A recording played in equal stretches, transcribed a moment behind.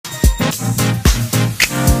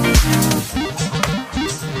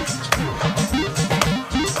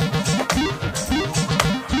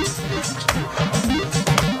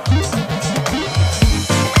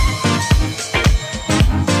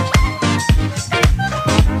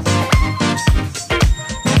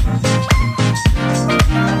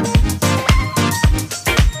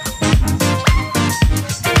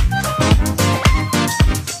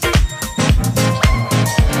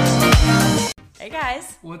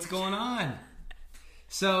what's going on?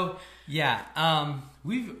 So yeah,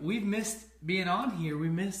 we've missed being on here. We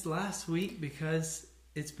missed last week because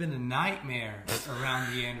it's been a nightmare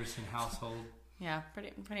around the Anderson household. Yeah,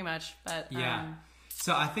 pretty much. But yeah,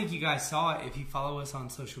 so I think you guys saw it if you follow us on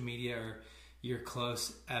social media or you're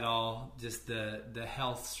close at all. Just the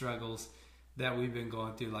health struggles that we've been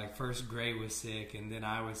going through. Like first Gray was sick, and then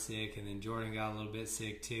I was sick, and then Jordan got a little bit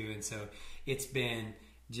sick too. And so it's been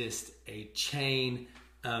just a chain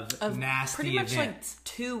of nasty pretty much events. like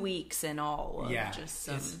 2 weeks in all. Of yeah, just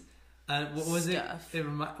some what was stuff.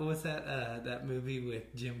 What's that movie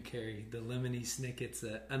with Jim Carrey, the Lemony Snicket's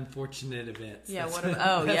Unfortunate Events? Yeah.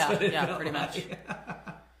 Pretty Pretty much.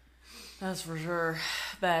 That's for sure.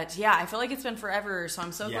 But yeah, I feel like it's been forever. So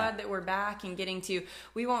I'm so glad that we're back and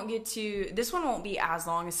this one won't be as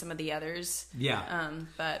long as some of the others. Yeah.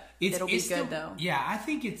 But it'll be good though. Yeah, I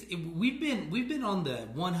think we've been on the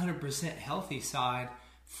 100% healthy side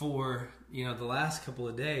for, the last couple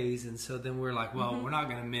of days. And so then we're like, well, we're not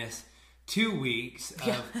going to miss 2 weeks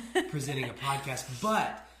of presenting a podcast,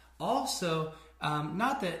 but also,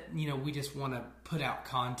 not that, we just want to put out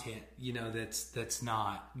content, that's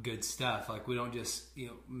not good stuff. Like we don't just,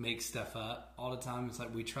 make stuff up all the time. It's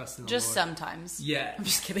like we trust in the just Lord. Sometimes. Yeah. I'm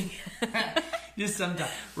just kidding. Just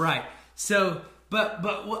sometimes. Right. So, but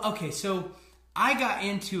okay. So I got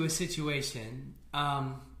into a situation,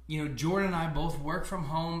 Jordan and I both work from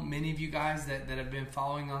home. Many of you guys that have been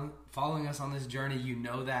following us on this journey,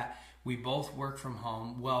 that we both work from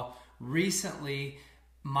home. Well, recently,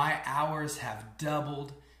 my hours have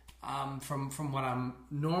doubled from what I'm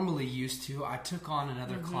normally used to. I took on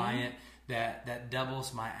another client that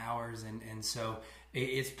doubles my hours, and so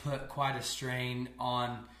it's put quite a strain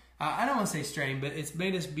on. I don't want to say strain, but it's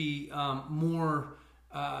made us be more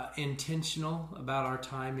intentional about our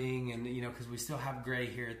timing, and because we still have Gray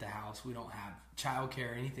here at the house, we don't have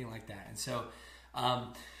childcare or anything like that, and so.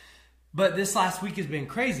 But this last week has been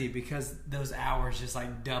crazy because those hours just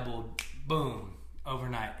like doubled, boom,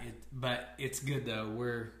 overnight. But it's good though.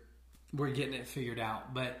 We're getting it figured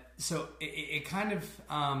out. But so it kind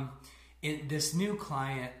of in this new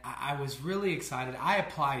client, I was really excited. I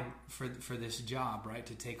applied for this job, right,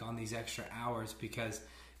 to take on these extra hours because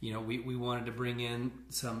we wanted to bring in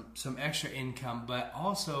some extra income, but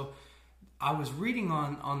also I was reading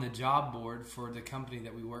on the job board for the company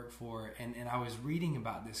that we work for, and I was reading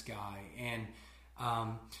about this guy, and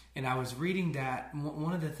I was reading that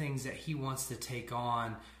one of the things that he wants to take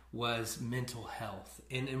on was mental health,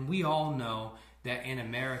 and we all know that in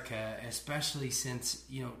America, especially since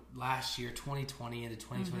last year 2020 into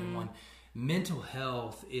 2021, mental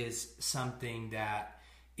health is something that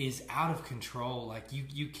is out of control. Like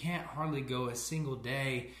you can't hardly go a single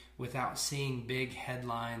day without seeing big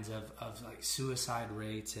headlines of like suicide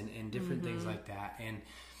rates and different things like that. And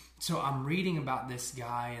so I'm reading about this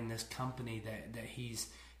guy and this company that he's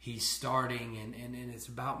starting, and it's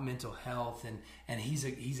about mental health, and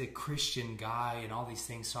he's a Christian guy and all these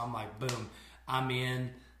things. So I'm like, boom, I'm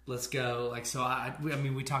in. Let's go. Like, so I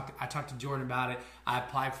talked to Jordan about it. I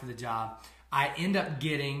applied for the job. I end up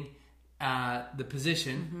getting the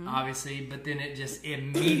position, obviously, but then it just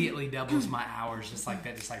immediately doubles my hours just like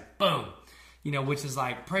that, just like boom, which is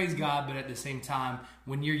like, praise God. But at the same time,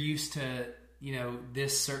 when you're used to,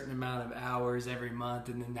 this certain amount of hours every month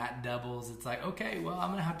and then that doubles, it's like, okay, well, I'm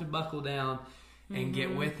going to have to buckle down and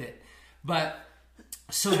get with it. But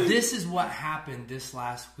so this is what happened this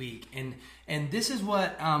last week. And this is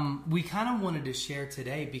what we kind of wanted to share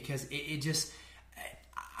today, because it just,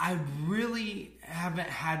 I really haven't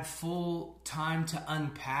had full time to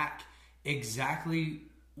unpack exactly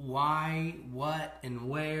why, what, and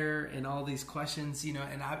where, and all these questions,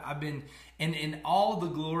 and I've been, and in all the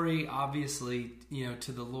glory, obviously,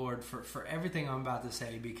 to the Lord for everything I'm about to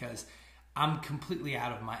say, because I'm completely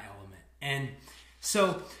out of my element. And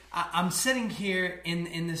so I'm sitting here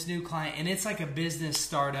in this new client, and it's like a business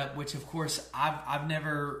startup, which of course I've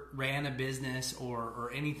never ran a business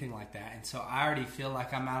or anything like that. And so I already feel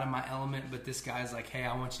like I'm out of my element, but this guy's like, hey,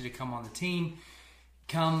 I want you to come on the team,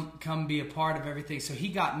 come be a part of everything. So he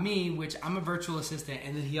got me, which I'm a virtual assistant.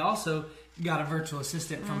 And then he also got a virtual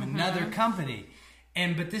assistant from another company.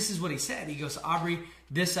 But this is what he said. He goes, Aubrey,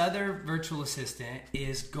 this other virtual assistant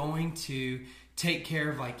is going to take care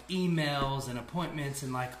of like emails and appointments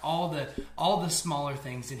and like all the smaller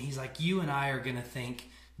things. And he's like, you and I are going to think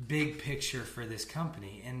big picture for this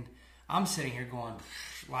company. And I'm sitting here going,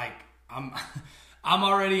 like, I'm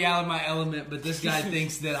already out of my element, but this guy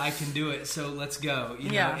thinks that I can do it. So let's go,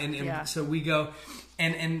 So we go.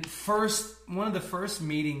 And one of the first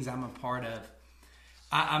meetings I'm a part of,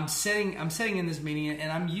 I'm sitting in this meeting,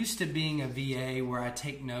 and I'm used to being a VA where I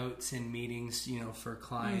take notes in meetings, for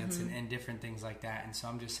clients and different things like that. And so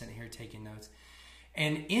I'm just sitting here taking notes.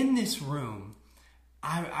 And in this room,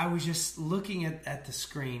 I was just looking at the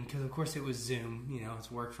screen because, of course, it was Zoom.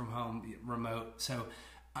 It's work from home, remote. So,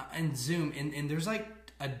 and Zoom, and there's like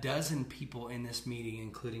a dozen people in this meeting,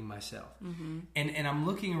 including myself. And I'm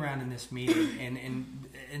looking around in this meeting,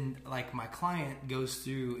 and like my client goes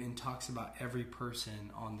through and talks about every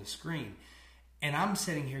person on the screen. And I'm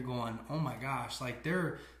sitting here going, oh my gosh, like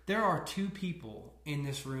there are two people in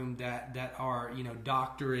this room that are,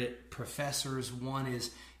 doctorate professors. One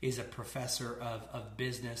is a professor of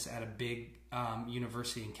business at a big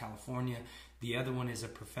university in California. The other one is a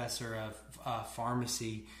professor of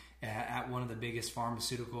pharmacy at one of the biggest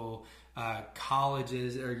pharmaceutical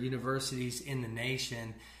colleges or universities in the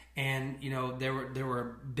nation. And there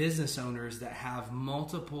were business owners that have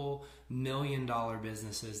multiple $1 million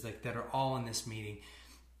businesses that are all in this meeting.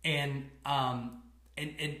 And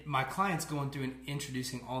my client's going through and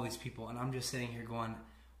introducing all these people, and I'm just sitting here going,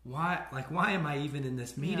 why am I even in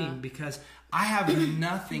this meeting? Yeah. Because I have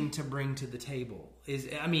nothing to bring to the table.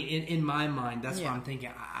 In my mind, that's what I'm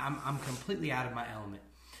thinking. I'm completely out of my element.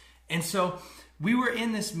 And so we were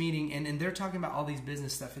in this meeting, and they're talking about all these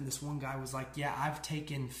business stuff. And this one guy was like, yeah, I've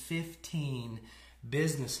taken 15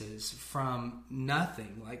 businesses from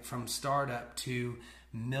nothing, like from startup to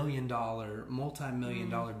 $1 million, multi-million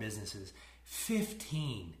dollar businesses.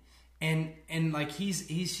 15. And like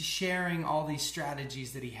he's sharing all these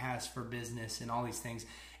strategies that he has for business and all these things.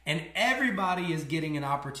 And everybody is getting an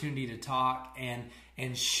opportunity to talk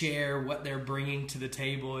and share what they're bringing to the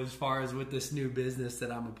table as far as with this new business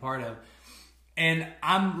that I'm a part of. And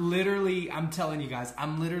I'm telling you guys,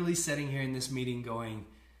 I'm literally sitting here in this meeting going,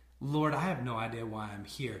 Lord, I have no idea why I'm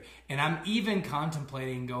here. And I'm even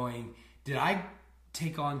contemplating going, did I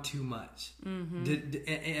take on too much?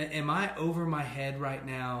 Am I over my head right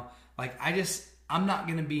now? Like, I'm not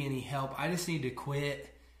going to be any help. I just need to quit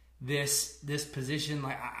this position.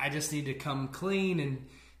 Like, I just need to come clean and,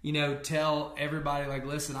 tell everybody, like,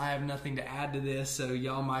 listen, I have nothing to add to this. So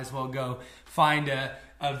y'all might as well go find a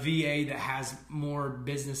VA that has more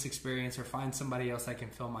business experience, or find somebody else that can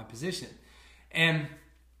fill my position. And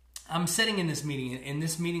I'm sitting in this meeting, and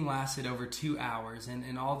this meeting lasted over 2 hours,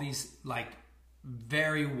 and all these like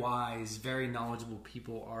very wise, very knowledgeable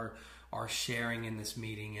people are sharing in this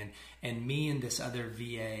meeting, and me and this other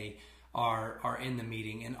VA are in the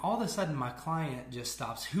meeting. And all of a sudden my client just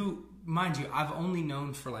stops, who, mind you, I've only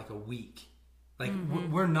known for like a week. Like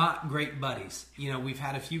we're not great buddies. We've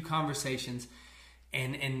had a few conversations,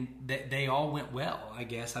 and they all went well, I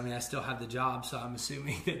guess. I still have the job, so I'm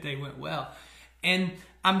assuming that they went well. And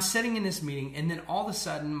I'm sitting in this meeting, and then all of a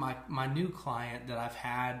sudden my new client that I've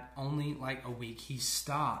had only like a week, he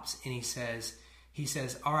stops and he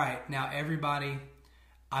says, all right, now everybody,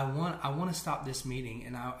 I want to stop this meeting,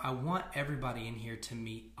 and I want everybody in here to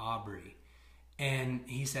meet Aubrey. And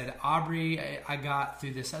he said, Aubrey, I got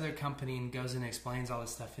through this other company, and goes and explains all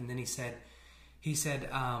this stuff. And then he said,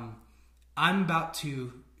 I'm about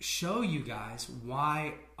to show you guys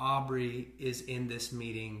why Aubrey is in this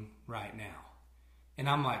meeting right now. And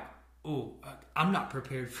I'm like, oh, I'm not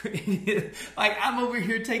prepared for any. Like, I'm over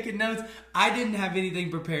here taking notes. I didn't have anything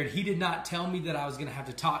prepared. He did not tell me that I was going to have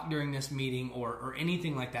to talk during this meeting or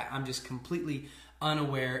anything like that. I'm just completely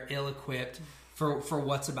unaware, ill-equipped for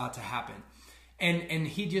what's about to happen. And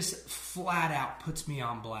he just flat out puts me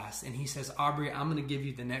on blast. And he says, Aubrey, I'm going to give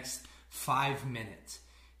you the next 5 minutes.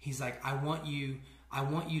 He's like, I want you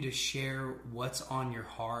to share what's on your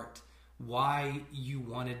heart, why you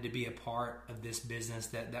wanted to be a part of this business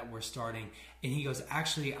that we're starting. And he goes,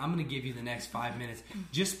 actually, I'm going to give you the next 5 minutes.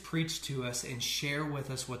 Just preach to us and share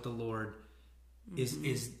with us what the Lord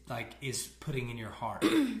is putting in your heart.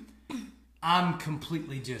 I'm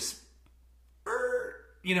completely just,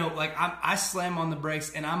 I slam on the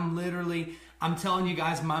brakes, and I'm telling you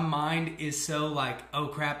guys, my mind is so like, oh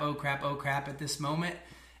crap at this moment.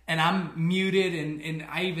 And I'm muted, and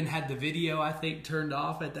I even had the video, I think, turned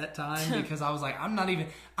off at that time, because I was like,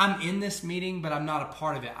 I'm in this meeting, but I'm not a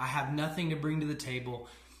part of it. I have nothing to bring to the table,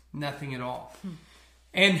 nothing at all.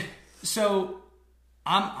 And so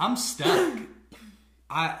I'm stuck.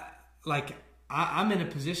 I'm in a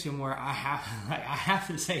position where I have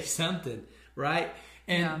to say something, right?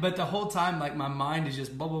 But the whole time, like, my mind is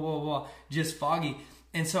just blah, blah, blah, blah, just foggy.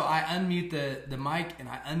 And so I unmute the mic, and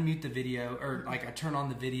I unmute the video, or like I turn on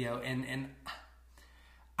the video, and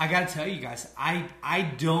I got to tell you guys,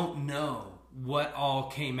 I don't know what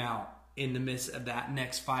all came out in the midst of that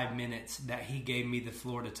next 5 minutes that he gave me the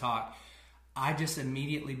floor to talk. I just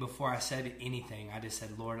immediately, before I said anything, I just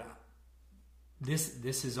said, Lord, this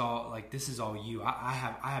is all you. I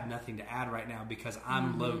have nothing to add right now, because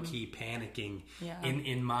I'm low key panicking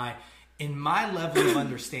in my level of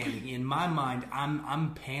understanding. In my mind,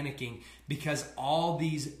 I'm panicking because all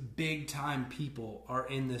these big time people are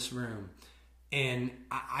in this room. And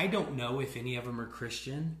I don't know if any of them are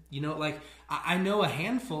Christian. Like I know a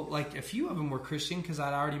handful, like a few of them were Christian because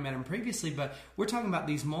I'd already met them previously. But we're talking about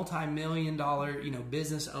these multi-million-dollar,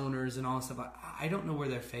 business owners and all this stuff. I don't know where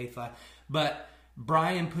their faith lies. But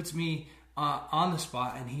Brian puts me on the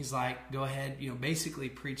spot, and he's like, "Go ahead, basically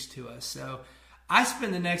preach to us." So I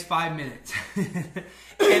spend the next 5 minutes,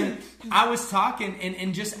 and I was talking,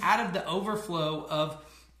 and just out of the overflow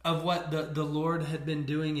of what the Lord had been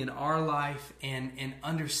doing in our life and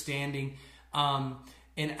understanding,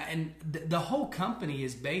 and the whole company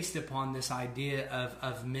is based upon this idea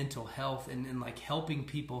of mental health and like helping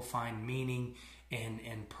people find meaning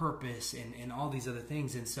and purpose and all these other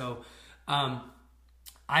things. And so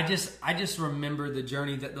I just remember the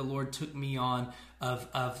journey that the Lord took me on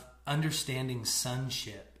of understanding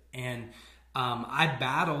sonship. And I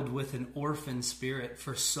battled with an orphan spirit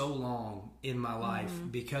for so long in my life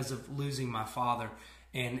because of losing my father.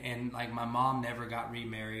 And like my mom never got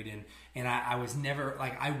remarried, and I was never,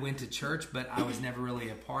 like, I went to church, but I was never really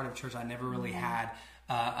a part of church. I never really had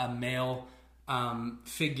a male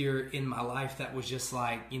figure in my life that was just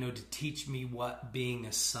like, to teach me what being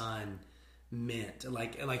a son meant,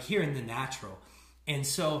 like here in the natural. And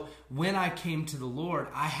so when I came to the Lord,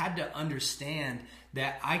 I had to understand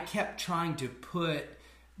that I kept trying to put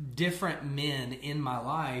different men in my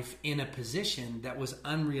life in a position that was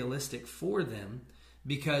unrealistic for them,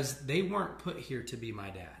 because they weren't put here to be my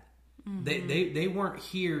dad. They weren't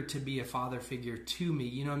here to be a father figure to me.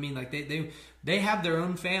 You know what I mean? Like they have their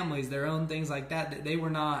own families, their own things like that. They were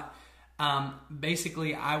not,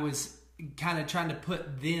 basically I was kind of trying to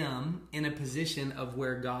put them in a position of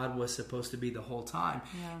where God was supposed to be the whole time.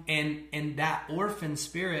 Yeah. And that orphan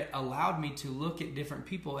spirit allowed me to look at different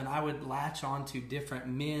people, and I would latch on to different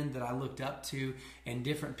men that I looked up to and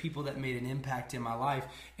different people that made an impact in my life.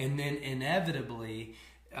 And then inevitably,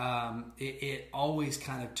 it always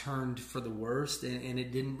kind of turned for the worst, and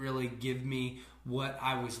it didn't really give me what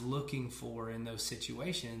I was looking for in those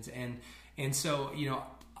situations. And so,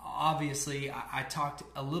 obviously I talked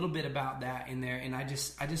a little bit about that in there, and I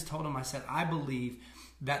just told him, I said, I believe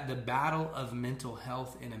that the battle of mental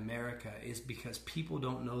health in America is because people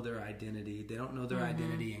don't know their identity. They don't know their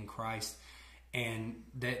identity in Christ, and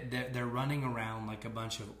that they're running around like a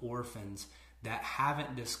bunch of orphans that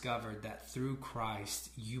haven't discovered that through Christ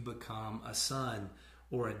you become a son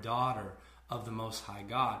or a daughter of the Most High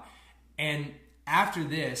God. And after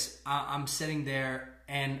this, I'm sitting there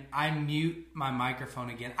and I mute my microphone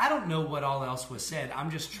again. I don't know what all else was said.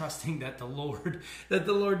 I'm just trusting that the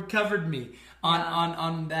Lord covered me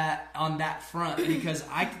on that front, because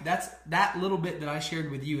that little bit that I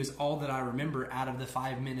shared with you is all that I remember out of the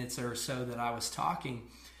 5 minutes or so that I was talking.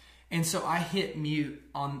 And so I hit mute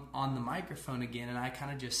on the microphone again, and I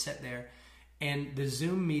kind of just sit there, and the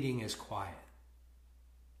Zoom meeting is quiet.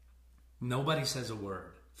 Nobody says a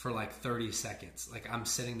word for like 30 seconds. Like I'm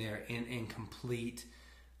sitting there in complete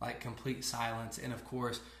silence. And of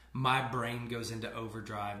course, my brain goes into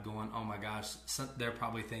overdrive going, oh my gosh, they're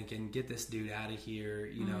probably thinking, get this dude out of here.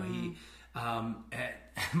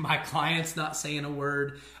 My client's not saying a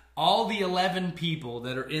word. All the 11 people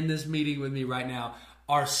that are in this meeting with me right now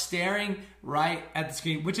are staring right at the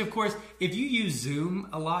screen, which of course, if you use Zoom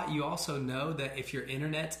a lot, you also know that if your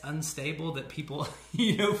internet's unstable, that people,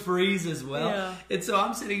 freeze as well. Yeah. And so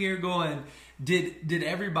I'm sitting here going, did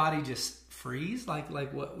everybody just freeze? Like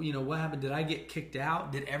what, what happened? Did I get kicked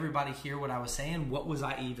out? Did everybody hear what I was saying? What was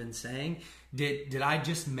I even saying? Did I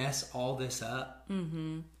just mess all this up?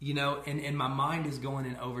 And my mind is going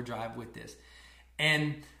in overdrive with this.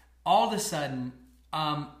 And all of a sudden,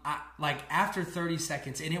 after 30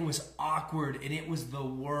 seconds, and it was awkward and it was the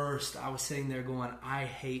worst. I was sitting there going, I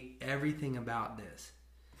hate everything about this.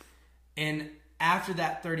 And after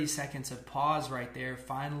that 30 seconds of pause right there,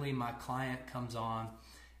 finally my client comes on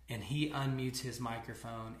and he unmutes his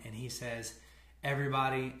microphone and he says,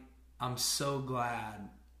 everybody, I'm so glad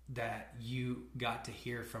that you got to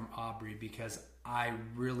hear from Aubrey, because I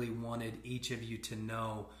really wanted each of you to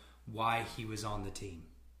know why he was on the team.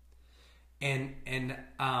 And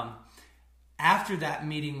after that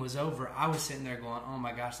meeting was over, I was sitting there going, oh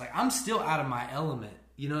my gosh, like I'm still out of my element.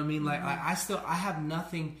 You know what I mean? Like I have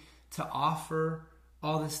nothing to offer,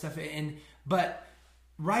 all this stuff. But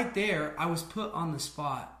right there, I was put on the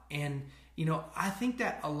spot. And, I think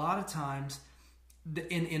that a lot of times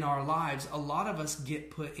in our lives, a lot of us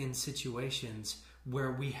get put in situations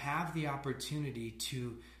where we have the opportunity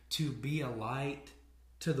to be a light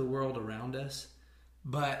to the world around us.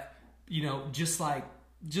 But, just like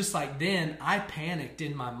then, I panicked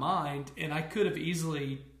in my mind, and I could have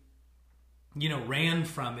easily, ran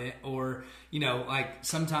from it, or, like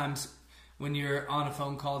sometimes when you're on a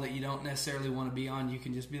phone call that you don't necessarily want to be on, you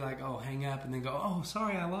can just be like, oh, hang up, and then go, oh,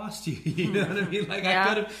 sorry, I lost you. You know what I mean? Like,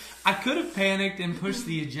 yeah. I could have panicked and pushed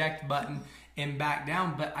the eject button and back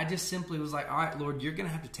down, but I just simply was like, all right, Lord, you're going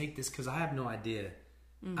to have to take this, because I have no idea.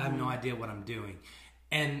 Mm-hmm. I have no idea what I'm doing.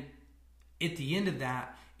 And at the end of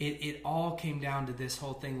that, it all came down to this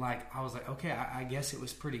whole thing. Like, I was like, okay, I guess it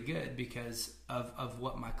was pretty good because of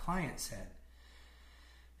what my client said.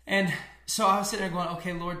 And so I was sitting there going,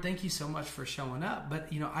 okay, Lord, thank you so much for showing up. But,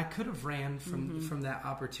 I could have ran from that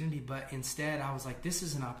opportunity, but instead I was like, this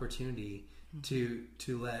is an opportunity to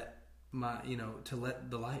let to let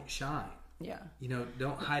the light shine. Yeah.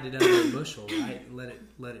 Don't hide it under a bushel, right?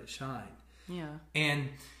 Let it shine. Yeah. And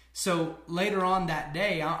so later on that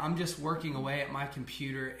day, I'm just working away at my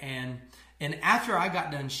computer, and after I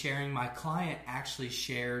got done sharing, my client actually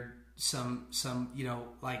shared some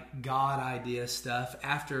like God idea stuff.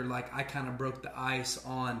 After like I kind of broke the ice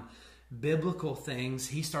on biblical things,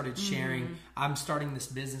 he started sharing, I'm starting this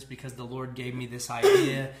business because the Lord gave me this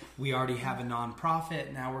idea. We already have a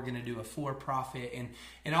nonprofit. Now we're going to do a for-profit,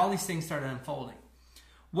 and all these things started unfolding.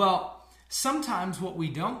 Well, sometimes what we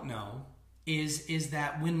don't know is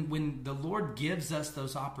that when the Lord gives us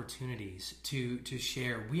those opportunities to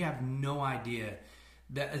share, we have no idea.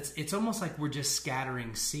 That it's almost like we're just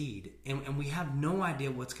scattering seed, and we have no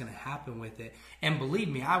idea what's going to happen with it. And believe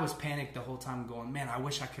me, I was panicked the whole time, going, man, I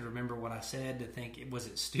wish I could remember what I said, to think, was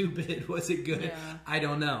it stupid? Was it good? Yeah. I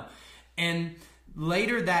don't know. And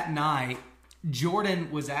later that night,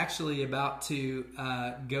 Jordan was actually about to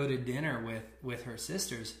go to dinner with her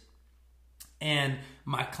sisters, and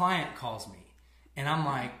my client calls me, and I'm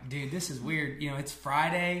like, dude, this is weird. It's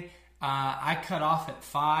Friday. I cut off at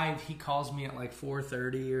 5. He calls me at like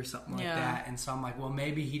 4:30 or something like that. And so I'm like, well,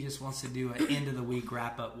 maybe he just wants to do an end of the week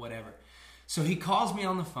wrap up, whatever. So he calls me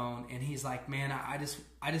on the phone, and he's like, man, I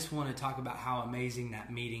just want to talk about how amazing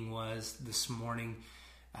that meeting was this morning.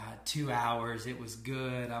 2 hours. It was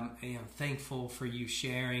good. I'm thankful for you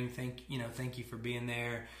sharing. Thank you for being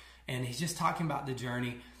there. And he's just talking about the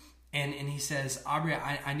journey. And he says, Aubrey,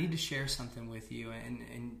 I need to share something with you.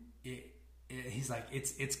 And he's like,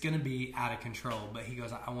 it's going to be out of control, but he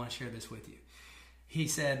goes, I want to share this with you. He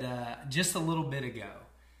said, just a little bit ago,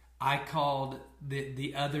 I called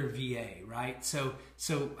the other VA, right? So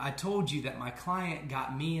I told you that my client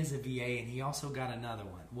got me as a VA, and he also got another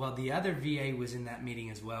one. Well, the other VA was in that meeting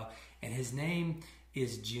as well, and his name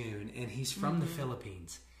is June, and he's from the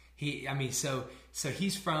Philippines. So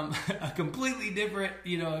he's from a completely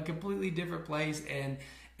different place,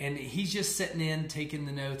 and he's just sitting in, taking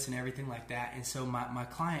the notes and everything like that. And so my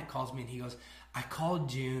client calls me, and he goes, I called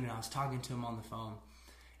June, and I was talking to him on the phone.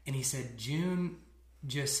 And he said, June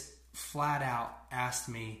just flat out asked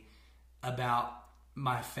me about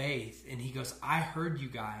my faith. And he goes, I heard you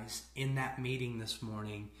guys in that meeting this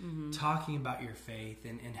morning talking about your faith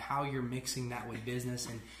and how you're mixing that with business.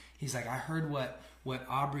 And he's like, I heard what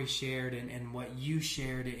Aubrey shared and what you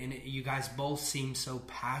shared. And you guys both seem so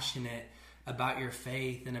passionate about your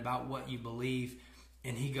faith and about what you believe.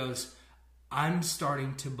 And he goes, I'm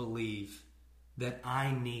starting to believe that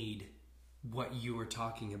I need what you were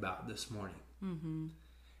talking about this morning.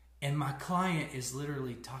 And my client is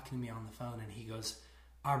literally talking to me on the phone, and he goes,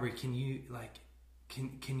 Aubrey, can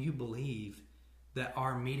you believe that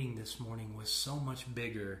our meeting this morning was so much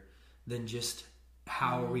bigger than just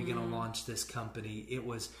how are we going to launch this company? It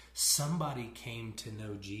was somebody came to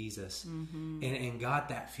know Jesus and got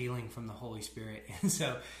that feeling from the Holy Spirit. And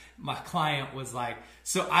so my client was like,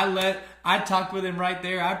 so I talked with him right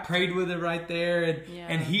there. I prayed with him right there.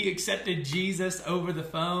 And he accepted Jesus over the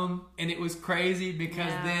phone. And it was crazy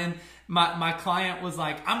because then my client was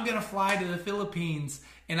like, I'm going to fly to the Philippines,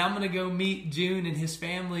 and I'm going to go meet June and his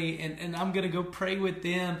family, and I'm going to go pray with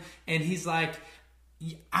them. And he's like,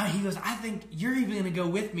 he goes, I think you're even going to go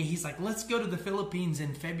with me. He's like, let's go to the Philippines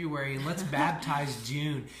in February, and let's baptize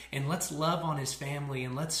June, and let's love on his family,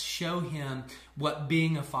 and let's show him what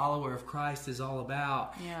being a follower of Christ is all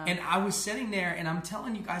about. Yeah. And I was sitting there, and I'm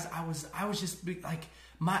telling you guys, I was just like,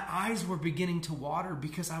 my eyes were beginning to water,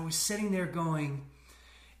 because I was sitting there going,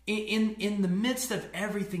 in the midst of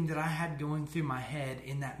everything that I had going through my head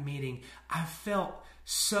in that meeting, I felt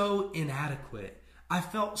so inadequate. I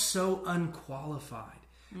felt so unqualified,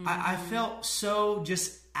 I felt so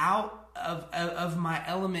just out of my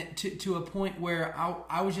element to a point where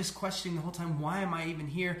I was just questioning the whole time, why am I even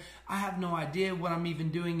here? I have no idea what I'm even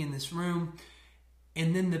doing in this room.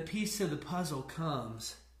 And then the piece of the puzzle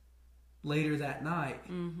comes later that night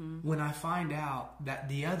when I find out that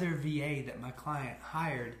the other VA that my client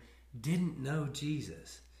hired didn't know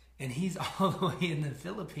Jesus. And he's all the way in the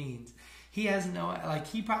Philippines. He has no, like,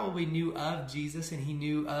 he probably knew of Jesus and he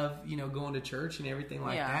knew of, going to church and everything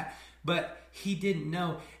like that. But he didn't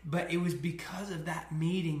know. But it was because of that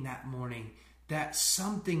meeting that morning that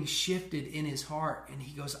something shifted in his heart. And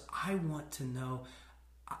he goes, I want to know,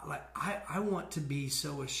 I want to be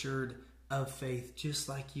so assured of faith, just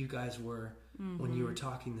like you guys were when you were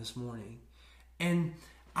talking this morning. And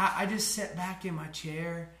I just sat back in my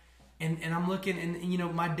chair and I'm looking,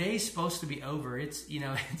 and my day's supposed to be over. It's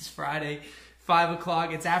it's Friday, 5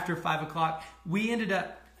 o'clock. It's after 5 o'clock.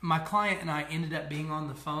 My client and I ended up being on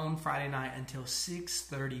the phone Friday night until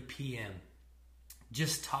 6:30 p.m.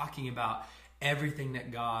 just talking about everything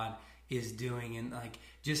that God is doing, and like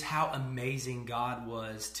just how amazing God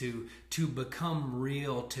was to become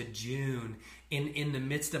real to June in the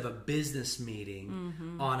midst of a business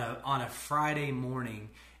meeting on a Friday morning.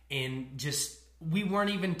 And just, we weren't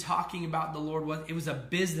even talking about the Lord. It was a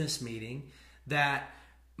business meeting that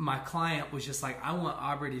my client was just like, I want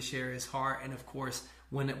Aubrey to share his heart. And of course,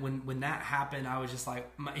 when that happened, I was just like,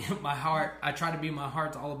 my heart, I try to be, my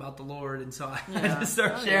heart's all about the Lord. And so I just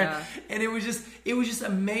started sharing. Yeah. And it was just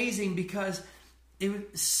amazing, because it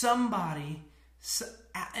was somebody,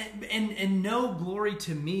 and no glory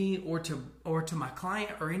to me or to my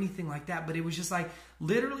client or anything like that. But it was just like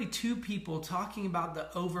literally two people talking about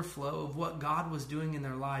the overflow of what God was doing in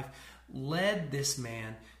their life led this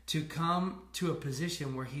man to come to a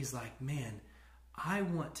position where he's like, man, I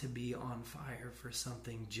want to be on fire for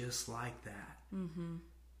something just like that.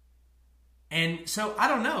 And so, I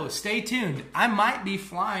don't know. Stay tuned. I might be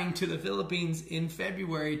flying to the Philippines in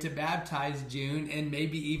February to baptize June and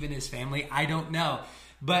maybe even his family. I don't know.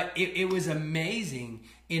 But it was amazing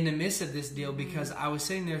in the midst of this deal, because I was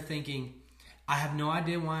sitting there thinking, I have no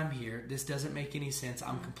idea why I'm here. This doesn't make any sense.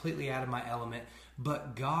 I'm completely out of my element.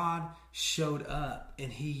 But God showed up,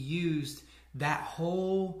 and he used that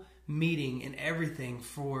whole meeting and everything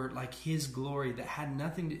for like his glory that had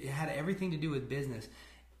it had everything to do with business.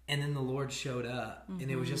 And then the Lord showed up,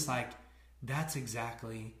 and it was just like, that's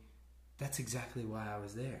exactly why I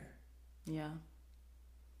was there. Yeah.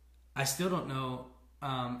 I still don't know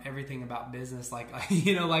everything about business like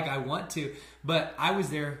I want to, but I was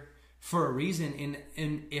there for a reason.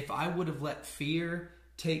 And if I would have let fear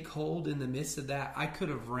take hold in the midst of that, I could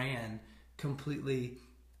have ran completely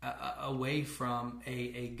away from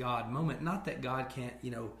a God moment. Not that God can't,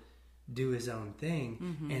 do his own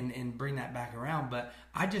thing and bring that back around, but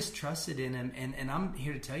I just trusted in him. And I'm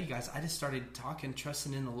here to tell you guys, I just started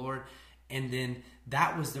trusting in the Lord. And then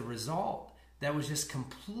that was the result. That was just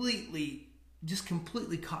completely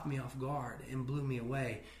caught me off guard and blew me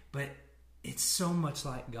away. But it's so much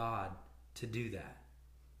like God to do that.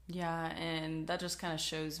 Yeah. And that just kind of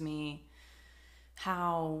shows me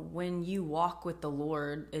how when you walk with the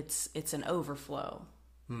Lord, it's an overflow.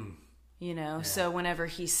 Yeah. So whenever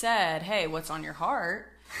he said, hey, what's on your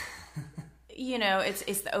heart?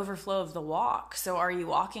 It's the overflow of the walk. So are you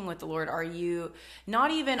walking with the Lord? Are you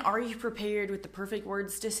prepared with the perfect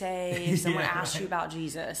words to say if someone asks you about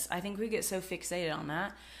Jesus? I think we get so fixated on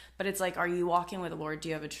that. But it's like, are you walking with the Lord? Do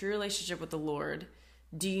you have a true relationship with the Lord?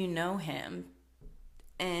 Do you know him?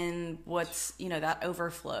 And what's, that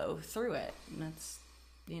overflow through it. And that's,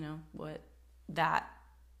 what that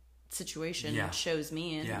situation shows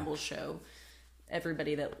me and will show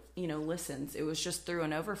everybody that, listens. It was just through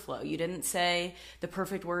an overflow. You didn't say the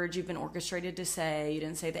perfect words you've been orchestrated to say. You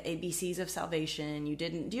didn't say the ABCs of salvation. You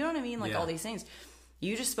didn't, do you know what I mean? Like all these things.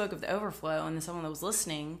 You just spoke of the overflow, and then someone that was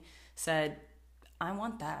listening said, I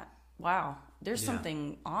want that. Wow. There's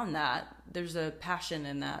something on that. There's a passion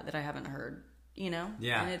in that I haven't heard,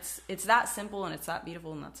 Yeah. And it's that simple, and it's that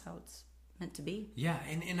beautiful, and that's how it's meant to be. Yeah.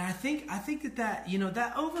 And I think that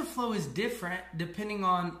that overflow is different depending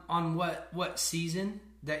on what season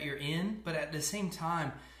that you're in. But at the same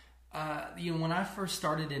time, when I first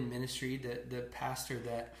started in ministry, the pastor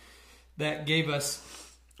that gave us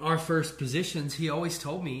our first positions, he always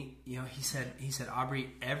told me, he said, Aubrey,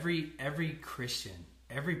 every Christian,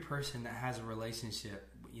 every person that has a relationship,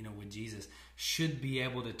 with Jesus should be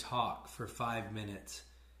able to talk for 5 minutes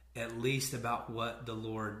at least about what the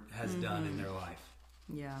Lord has done in their life.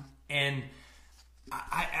 Yeah. And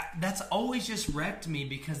that's always just wrecked me,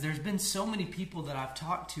 because there's been so many people that I've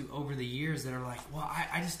talked to over the years that are like, well,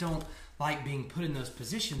 I just don't like being put in those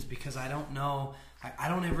positions because I don't know, I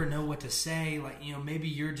don't ever know what to say. Like, maybe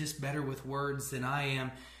you're just better with words than I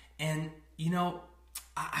am. And,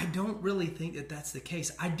 I don't really think that that's the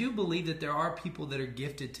case. I do believe that there are people that are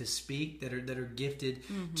gifted to speak, that are gifted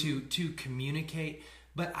to communicate.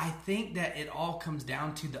 But I think that it all comes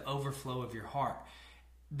down to the overflow of your heart.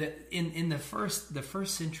 In the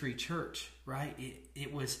first century church, right?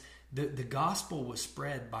 It was the gospel was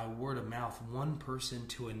spread by word of mouth, one person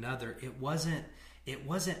to another. It wasn't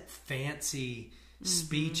fancy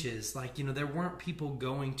speeches. Like, there weren't people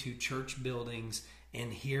going to church buildings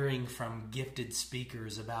and hearing from gifted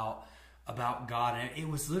speakers about God. And it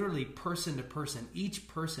was literally person to person. Each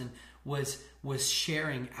person was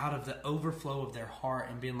sharing out of the overflow of their heart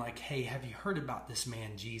and being like, hey, have you heard about this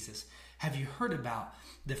man Jesus? Have you heard about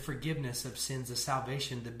the forgiveness of sins, the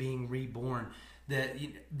salvation, the being reborn,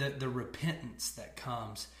 the repentance that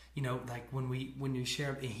comes? Like when you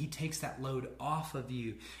share, and he takes that load off of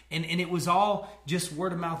you. And it was all just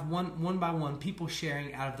word of mouth, one by one, people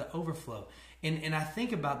sharing out of the overflow. And I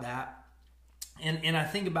think about that, and I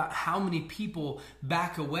think about how many people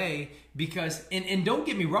back away because, and don't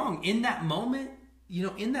get me wrong, in that moment,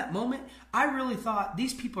 I really thought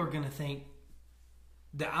these people are going to think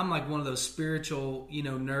that I'm like one of those spiritual,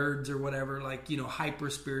 nerds or whatever, like,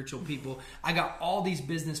 hyper spiritual people. I got all these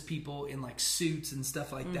business people in like suits and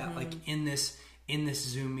stuff like that, like in this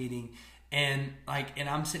Zoom meeting. And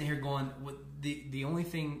I'm sitting here going, the only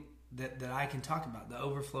thing that I can talk about, the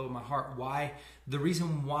overflow of my heart, the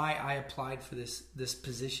reason why I applied for this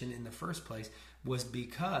position in the first place was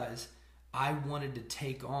because I wanted to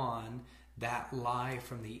take on that lie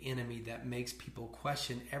from the enemy that makes people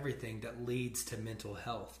question everything, that leads to mental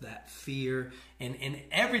health, that fear, and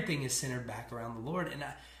everything is centered back around the Lord. And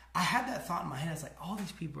I had that thought in my head. I was like, all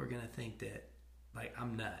these people are going to think that, like,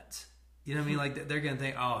 I'm nuts. You know what I mean? Like, they're going to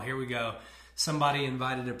think, oh, here we go. Somebody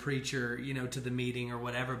invited a preacher, to the meeting or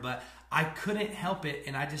whatever. But I couldn't help it.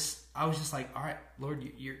 And I was just like, all right, Lord,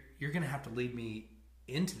 you're going to have to lead me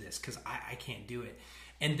into this because I can't do it.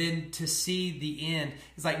 And then to see the end,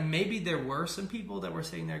 it's like maybe there were some people that were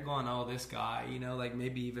sitting there going, oh, this guy, like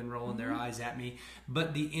maybe even rolling their eyes at me.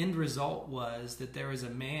 But the end result was that there was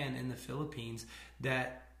a man in the Philippines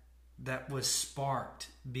that was sparked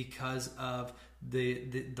because of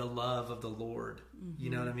the love of the Lord.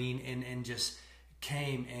 You know what I mean? And just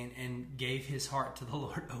came and gave his heart to the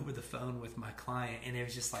Lord over the phone with my client. And it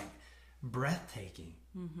was just like breathtaking.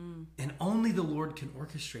 And only the Lord can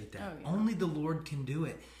orchestrate that. Only the Lord can do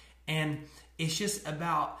it. And it's just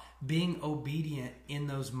about being obedient in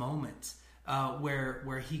those moments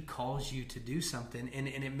where he calls you to do something. And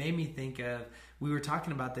it made me think of, we were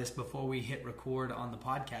talking about this before we hit record on the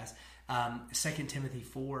podcast, 2 Timothy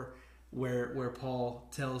 4, where Paul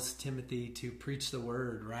tells Timothy to preach the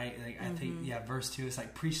word, right? Like, I think, verse 2 is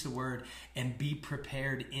like, preach the word and be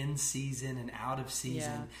prepared in season and out of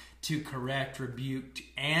season to correct, rebuke,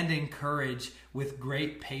 and encourage with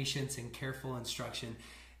great patience and careful instruction.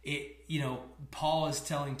 Paul is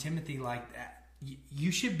telling Timothy, like,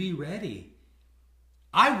 you should be ready.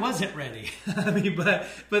 I wasn't ready. I mean, but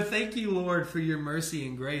thank you, Lord, for your mercy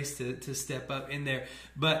and grace to step up in there.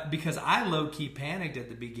 But because I low-key panicked at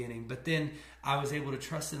the beginning, but then I was able to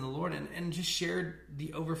trust in the Lord and just shared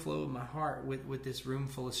the overflow of my heart with this room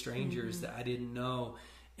full of strangers that I didn't know.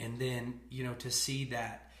 And then, to see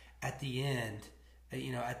that at the end,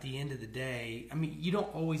 at the end of the day, I mean, you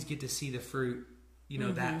don't always get to see the fruit,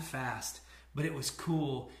 that fast. But it was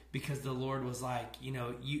cool because the Lord was like,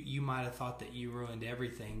 you might have thought that you ruined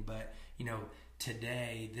everything, but,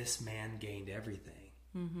 today this man gained everything.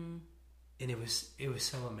 And it was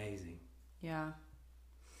so amazing. Yeah.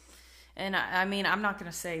 And I mean, I'm not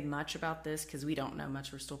going to say much about this because we don't know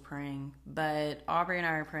much. We're still praying. But Aubrey and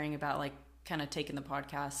I are praying about, like, kind of taking the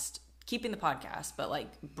podcast, keeping the podcast, but,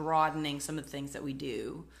 like, broadening some of the things that we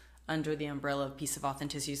do under the umbrella of Piece of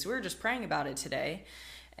Authenticity. So we were just praying about it today.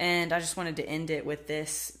 And I just wanted to end it with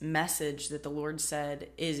this message that the Lord said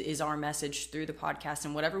is our message through the podcast.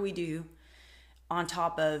 And whatever we do on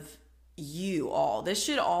top of you all, this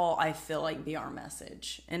should all, I feel like, be our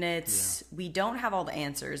message. And it's, we don't have all the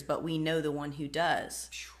answers, but we know the one who does.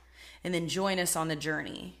 And then join us on the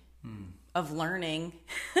journey of learning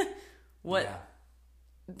what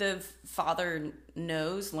the Father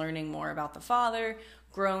knows, learning more about the Father,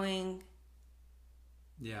 growing,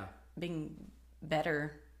 being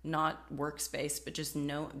better, not workspace, but just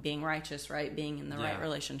being righteous, right? Being in the right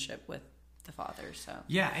relationship with the Father. So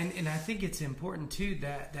yeah, and I think it's important too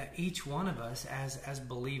that each one of us as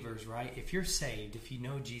believers, right? If you're saved, if you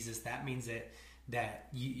know Jesus, that means that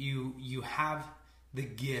you have the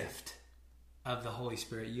gift of the Holy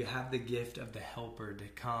Spirit. You have the gift of the Helper to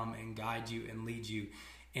come and guide you and lead you.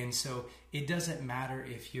 And so it doesn't matter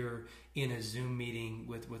if you're in a Zoom meeting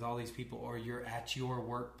with all these people, or you're at your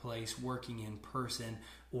workplace working in person,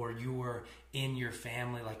 or you're in your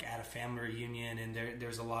family, like at a family reunion, and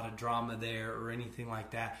there's a lot of drama there or anything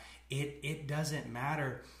like that. It doesn't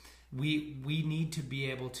matter. We need to be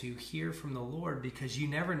able to hear from the Lord, because you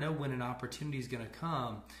never know when an opportunity is going to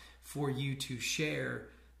come for you to share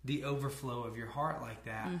the overflow of your heart like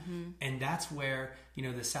that. And that's where,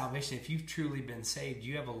 the salvation, if you've truly been saved,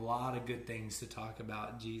 you have a lot of good things to talk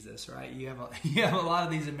about Jesus, right? You have a lot of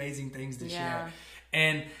these amazing things to share.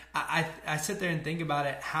 And I sit there and think about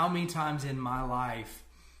it, how many times in my life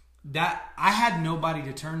that I had nobody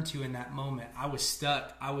to turn to in that moment. I was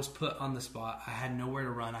stuck. I was put on the spot. I had nowhere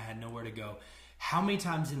to run. I had nowhere to go. How many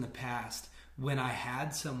times in the past, when I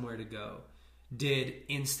had somewhere to go, did,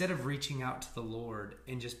 instead of reaching out to the Lord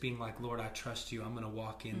and just being like, Lord, I trust you, I'm going to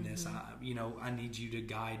walk in this, I need you to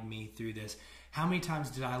guide me through this. How many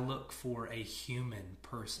times did I look for a human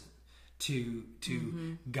person to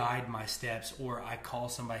guide my steps? Or I call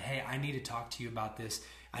somebody, hey, I need to talk to you about this.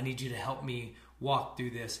 I need you to help me walk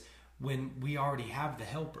through this, when we already have the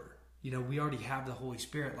Helper. We already have the Holy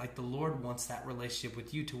Spirit. Like, the Lord wants that relationship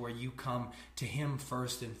with you, to where you come to Him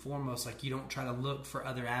first and foremost. Like, you don't try to look for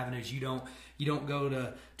other avenues. You don't go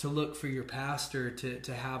to look for your pastor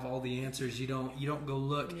to have all the answers. You don't go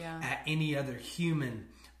look at any other human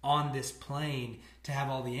on this plane to have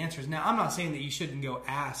all the answers. Now, I'm not saying that you shouldn't go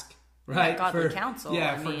ask, right? Godly counsel.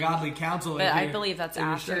 Yeah, for godly counsel. But I believe that's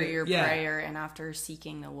after your prayer and after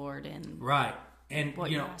seeking the Lord in right. And,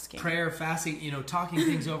 what you're asking. Prayer, fasting, talking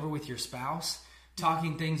things over with your spouse,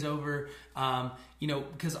 talking things over,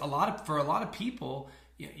 because for a lot of people,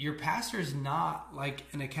 your pastor is not like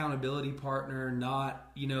an accountability partner,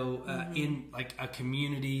 not, in like a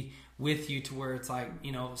community with you, to where it's like,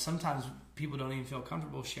 sometimes people don't even feel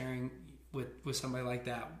comfortable sharing with somebody like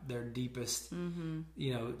that their deepest,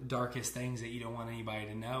 darkest things that you don't want anybody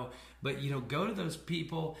to know. But, go to those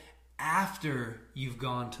people after you've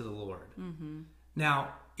gone to the Lord.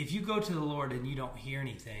 Now, if you go to the Lord and you don't hear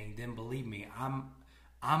anything, then believe me,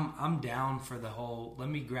 I'm down for the whole, let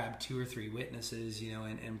me grab 2 or 3 witnesses,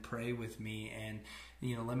 and pray with me, and,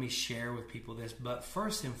 let me share with people this. But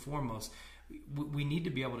first and foremost, we need to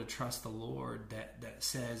be able to trust the Lord that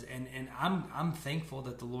says, and I'm thankful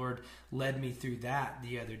that the Lord led me through that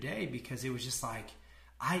the other day, because it was just like,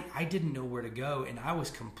 I didn't know where to go, and I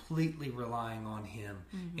was completely relying on Him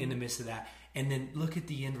in the midst of that. And then look at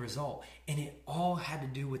the end result. And it all had to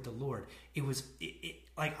do with the Lord. It was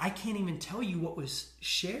like, I can't even tell you what was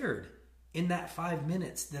shared in that 5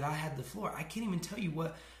 minutes that I had the floor. I can't even tell you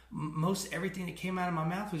what most everything that came out of my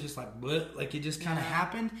mouth was just like, bleh, like it just kind of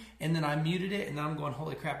happened. And then I muted it, and then I'm going,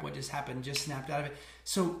 holy crap, what just happened? Just snapped out of it.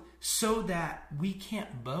 So that we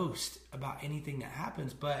can't boast about anything that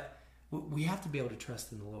happens, but we have to be able to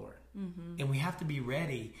trust in the Lord. And we have to be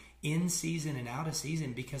ready in season and out of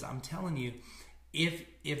season, because I'm telling you,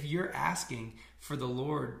 if you're asking for the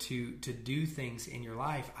Lord to do things in your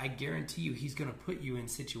life, I guarantee you He's going to put you in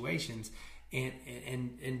situations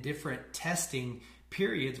and different testing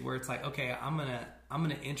periods where it's like, okay, I'm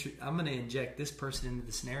gonna inject this person into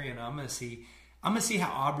the scenario, and I'm gonna see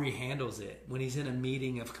how Aubrey handles it when he's in a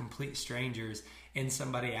meeting of complete strangers and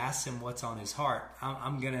somebody asks him what's on his heart.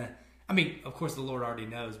 Of course the Lord already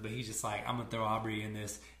knows, but He's just like, I'm going to throw Aubrey in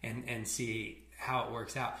this and see how it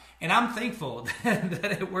works out. And I'm thankful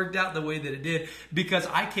that it worked out the way that it did, because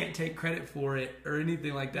I can't take credit for it or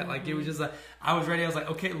anything like that. Like, it was just like, I was ready. I was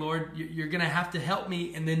like, okay, Lord, you're going to have to help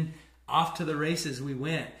me. And then off to the races we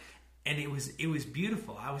went. And it was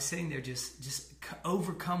beautiful. I was sitting there just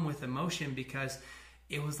overcome with emotion, because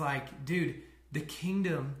it was like, dude, the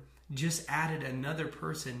kingdom just added another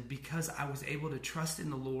person, because I was able to trust in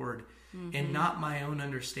the Lord and not my own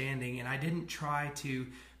understanding. And I didn't try to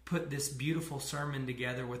put this beautiful sermon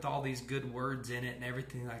together with all these good words in it and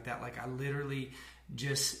everything like that. Like, I literally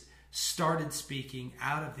just started speaking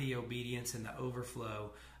out of the obedience and the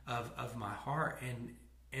overflow of my heart.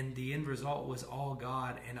 And the end result was all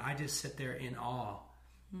God. And I just sit there in awe,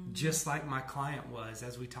 just like my client was,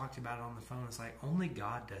 as we talked about it on the phone. It's like, only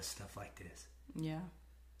God does stuff like this. Yeah.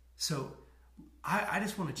 So I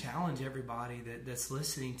just want to challenge everybody that's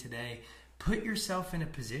listening today. Put yourself in a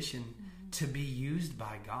position to be used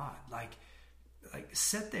by God. Like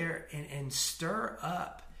sit there and stir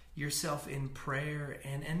up yourself in prayer,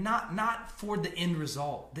 and not for the end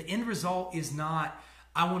result. The end result is not,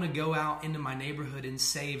 I want to go out into my neighborhood and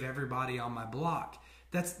save everybody on my block.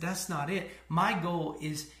 That's not it. My goal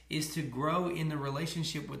is to grow in the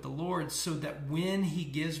relationship with the Lord, so that when He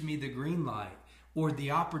gives me the green light or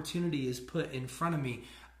the opportunity is put in front of me,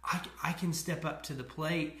 I can step up to the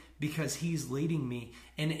plate because He's leading me.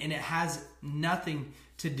 And it has nothing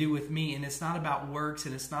to do with me. And it's not about works,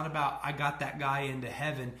 and it's not about I got that guy into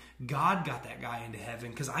heaven. God got that guy into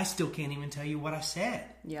heaven, because I still can't even tell you what I said.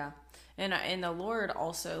 Yeah. And the Lord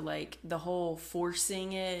also, like, the whole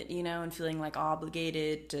forcing it, and feeling like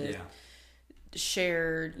obligated to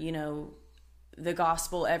share, the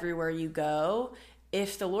gospel everywhere you go.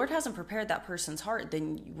 If the Lord hasn't prepared that person's heart,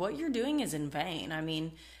 then what you're doing is in vain. I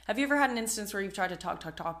mean, have you ever had an instance where you've tried to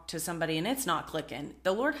talk to somebody and it's not clicking?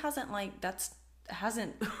 The Lord hasn't,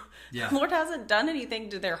 the Lord hasn't done anything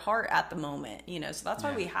to their heart at the moment, so that's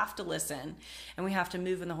why we have to listen, and we have to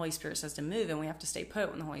move when the Holy Spirit says to move, and we have to stay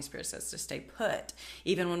put when the Holy Spirit says to stay put,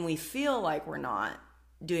 even when we feel like we're not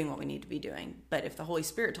doing what we need to be doing. But if the Holy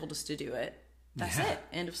Spirit told us to do it, that's it.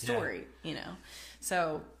 End of story,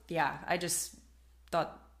 So, I just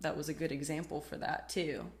thought that was a good example for that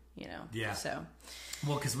too, So,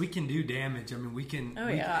 well, because we can do damage. I mean, we can.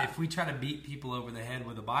 If we try to beat people over the head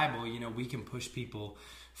with the Bible, we can push people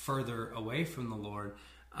further away from the Lord.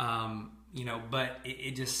 But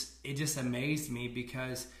it just amazed me,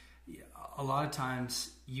 because a lot of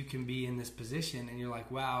times you can be in this position and you're like,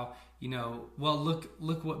 wow, well,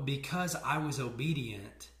 look what, because I was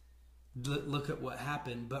obedient, look at what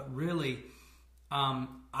happened. But really,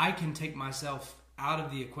 I can take myself out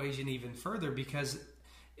of the equation even further, because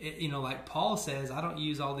like Paul says, I don't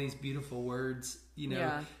use all these beautiful words,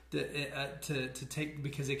 to take,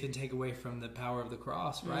 because it can take away from the power of the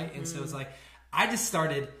cross, right? Mm-hmm. And so it's like, I just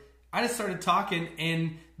started talking,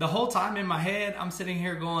 and the whole time in my head, I'm sitting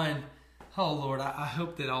here going, oh Lord, I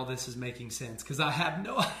hope that all this is making sense, because I have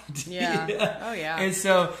no idea. Yeah. Oh yeah. And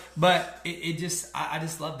so, but I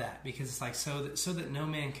just love that, because it's like, so that no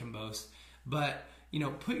man can boast, but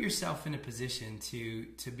put yourself in a position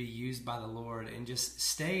to be used by the Lord, and just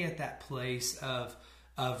stay at that place of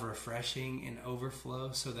refreshing and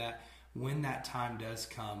overflow, so that when that time does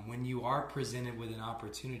come, when you are presented with an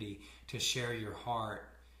opportunity to share your heart,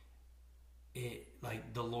 it,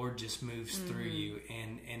 like, the Lord just moves through you,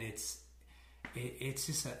 and it's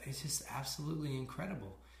just absolutely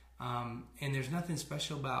incredible. And there's nothing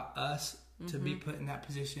special about us to be put in that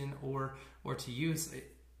position, or to you. It's,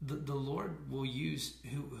 the Lord will use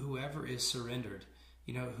whoever is surrendered,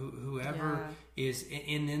 whoever is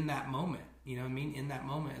in that moment, in that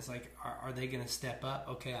moment, it's like, are they going to step up?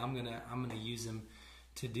 Okay, I'm going to use them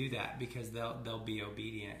to do that, because they'll be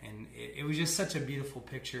obedient. And it was just such a beautiful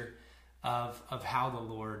picture of how the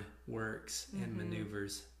Lord works and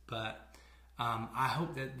maneuvers. But I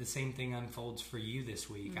hope that the same thing unfolds for you this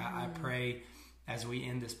week. I pray, as we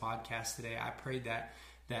end this podcast today, I pray that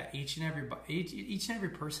each and every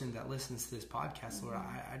person that listens to this podcast, Lord,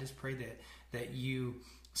 I just pray that you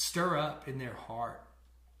stir up in their heart,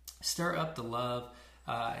 stir up the love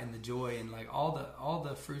and the joy, and like all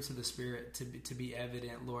the fruits of the Spirit to be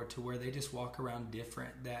evident, Lord, to where they just walk around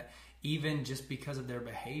different. That even just because of their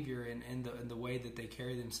behavior and the way that they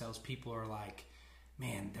carry themselves, people are like,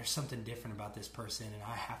 man, there's something different about this person, and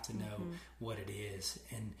I have to know what it is.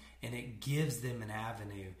 And it gives them an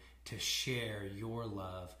avenue to share your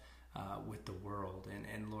love with the world.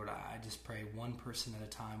 And Lord, I just pray, one person at a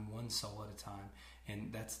time, one soul at a time.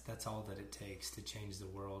 And that's all that it takes to change the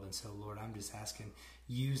world. And so, Lord, I'm just asking,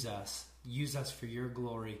 use us for your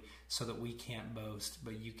glory, so that we can't boast,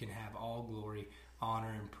 but you can have all glory,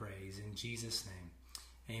 honor, and praise. In Jesus' name,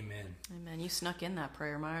 amen. Amen. You snuck in that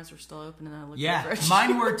prayer. My eyes were still open, and I looked over. Yeah,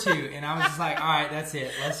 mine were too. And I was just like, all right, that's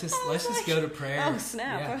it. Let's just go to prayer. Oh,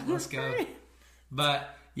 snap. Yeah, let's go.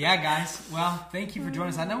 But yeah, guys. Well, thank you for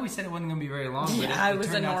joining us. I know we said it wasn't going to be very long, but it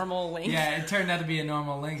was a normal length. Yeah, it turned out to be a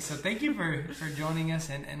normal length. So thank you for joining us,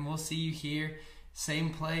 and we'll see you here,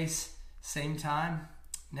 same place, same time,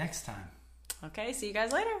 next time. Okay, see you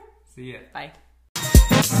guys later. See ya. Bye.